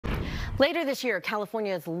Later this year,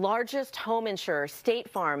 California's largest home insurer, State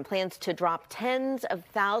Farm, plans to drop tens of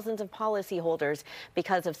thousands of policyholders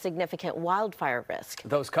because of significant wildfire risk.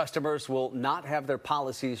 Those customers will not have their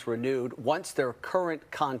policies renewed once their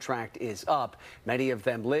current contract is up. Many of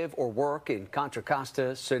them live or work in Contra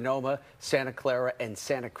Costa, Sonoma, Santa Clara, and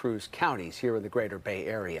Santa Cruz counties here in the Greater Bay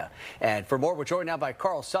Area. And for more, we're joined now by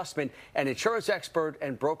Karl Susman, an insurance expert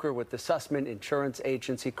and broker with the Susman Insurance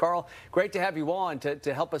Agency. Karl, great to have you on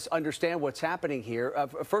to help us understand what's happening here.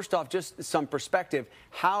 First off, just some perspective.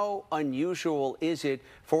 How unusual is it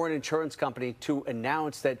for an insurance company to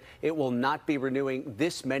announce that it will not be renewing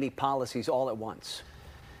this many policies all at once?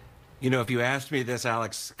 You know, if you asked me this,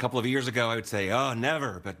 Alex, a couple of years ago, I would say, oh,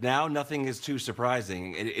 never. But now nothing is too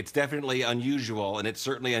surprising. It's definitely unusual, and it's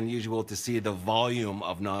certainly unusual to see the volume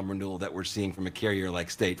of non-renewal that we're seeing from a carrier like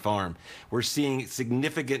State Farm. We're seeing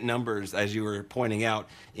significant numbers, as you were pointing out,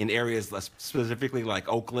 in areas specifically like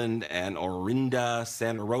Oakland and Orinda,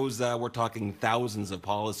 Santa Rosa. We're talking thousands of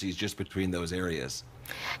policies just between those areas.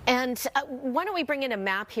 And why don't we bring in a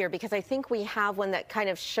map here, because I think we have one that kind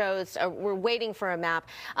of shows, we're waiting for a map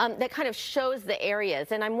that kind of shows the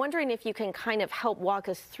areas. And I'm wondering if you can kind of help walk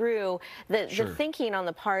us through the thinking on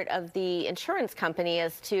the part of the insurance company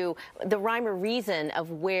as to the rhyme or reason of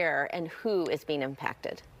where and who is being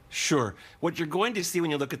impacted. Sure. What you're going to see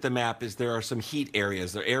when you look at the map is there are some heat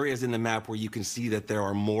areas. There are areas in the map where you can see that there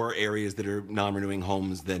are more areas that are non-renewing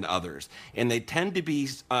homes than others. And they tend to be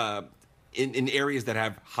in areas that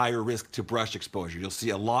have higher risk to brush exposure. You'll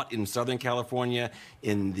see a lot in Southern California,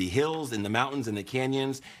 in the hills, in the mountains, in the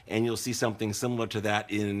canyons, and you'll see something similar to that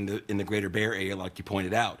in the Greater Bay Area, like you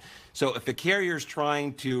pointed out. So if a carrier is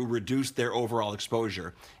trying to reduce their overall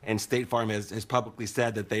exposure, and State Farm has publicly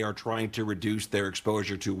said that they are trying to reduce their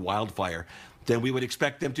exposure to wildfire, then we would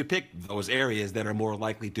expect them to pick those areas that are more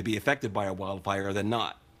likely to be affected by a wildfire than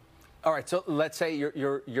not. All right, so let's say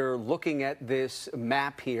you're looking at this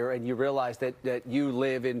map here and you realize that you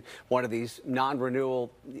live in one of these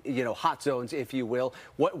non-renewal, hot zones, if you will.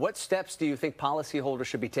 What steps do you think policyholders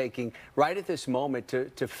should be taking right at this moment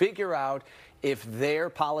to figure out if their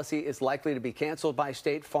policy is likely to be canceled by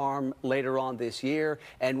State Farm later on this year,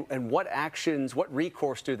 and what actions, what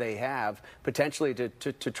recourse do they have potentially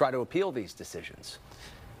to try to appeal these decisions?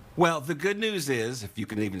 Well, the good news is, if you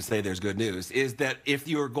can even say there's good news, is that if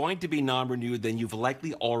you're going to be non-renewed, then you've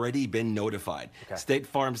likely already been notified. Okay. State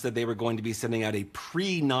Farm said they were going to be sending out a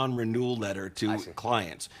pre-non-renewal letter to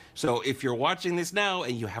clients. So if you're watching this now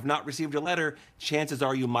and you have not received a letter, chances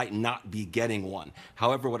are you might not be getting one.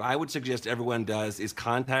 However, what I would suggest everyone does is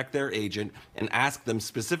contact their agent and ask them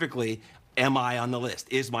specifically, am I on the list?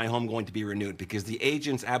 Is my home going to be renewed? Because the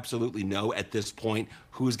agents absolutely know at this point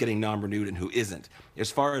who's getting non-renewed and who isn't. As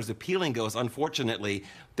far as appealing goes, unfortunately,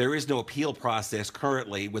 there is no appeal process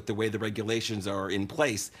currently with the way the regulations are in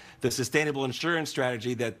place. The sustainable insurance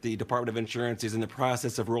strategy that the Department of Insurance is in the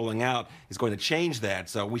process of rolling out is going to change that.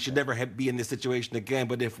 So we should never be in this situation again.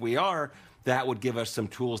 But if we are, that would give us some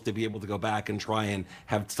tools to be able to go back and try and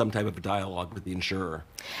have some type of a dialogue with the insurer.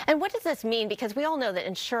 And what does this mean? Because we all know that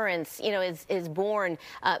insurance, is born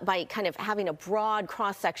by kind of having a broad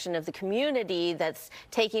cross-section of the community that's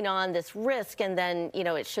taking on this risk, and then,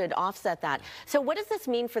 it should offset that. So what does this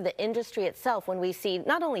mean for the industry itself when we see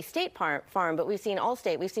not only State Farm, but we've seen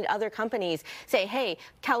Allstate, we've seen other companies say, hey,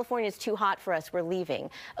 California's too hot for us, we're leaving.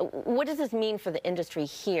 What does this mean for the industry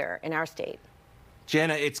here in our state?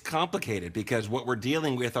 Jana, it's complicated because what we're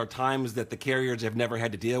dealing with are times that the carriers have never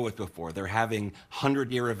had to deal with before. They're having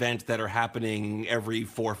 100-year events that are happening every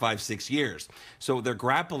 4, 5, 6 years. So they're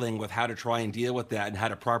grappling with how to try and deal with that and how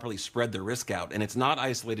to properly spread the risk out. And it's not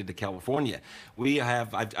isolated to California.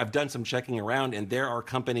 I've done some checking around, and there are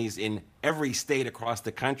companies in every state across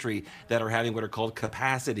the country that are having what are called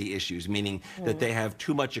capacity issues, meaning that they have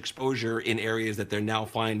too much exposure in areas that they're now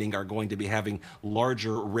finding are going to be having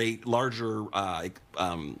larger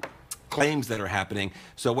claims that are happening.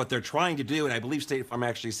 So what they're trying to do, and I believe State Farm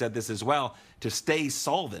actually said this as well, to stay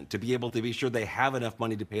solvent, to be able to be sure they have enough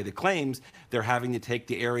money to pay the claims, they're having to take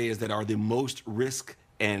the areas that are the most risk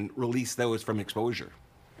and release those from exposure.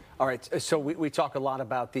 All right, so we talk a lot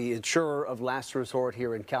about the insurer of last resort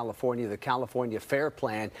here in California, the California Fair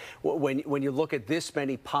Plan. When you look at this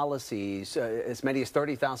many policies, as many as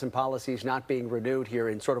 30,000 policies not being renewed here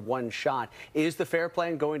in sort of one shot, is the Fair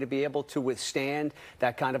Plan going to be able to withstand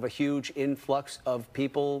that kind of a huge influx of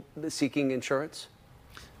people seeking insurance?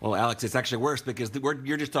 Well, Alex, it's actually worse because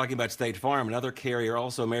you're just talking about State Farm. Another carrier,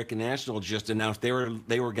 also American National, just announced they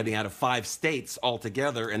were getting out of 5 states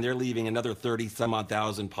altogether, and they're leaving another 30-some-odd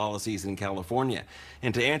thousand policies in California.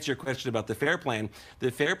 And to answer your question about the FAIR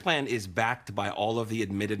Plan is backed by all of the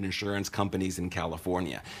admitted insurance companies in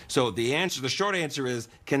California. So the short answer is,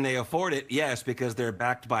 can they afford it? Yes, because they're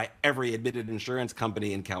backed by every admitted insurance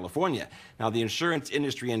company in California. Now, the insurance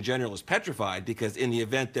industry in general is petrified because in the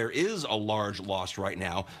event there is a large loss right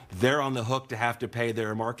now, they're on the hook to have to pay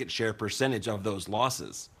their market share percentage of those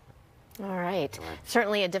losses. All right.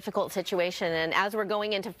 Certainly a difficult situation. And as we're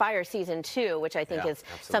going into fire season 2, which I think is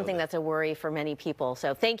something that's a worry for many people.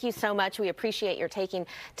 So thank you so much. We appreciate your taking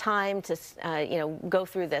time to, go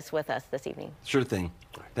through this with us this evening. Sure thing.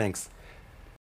 Thanks.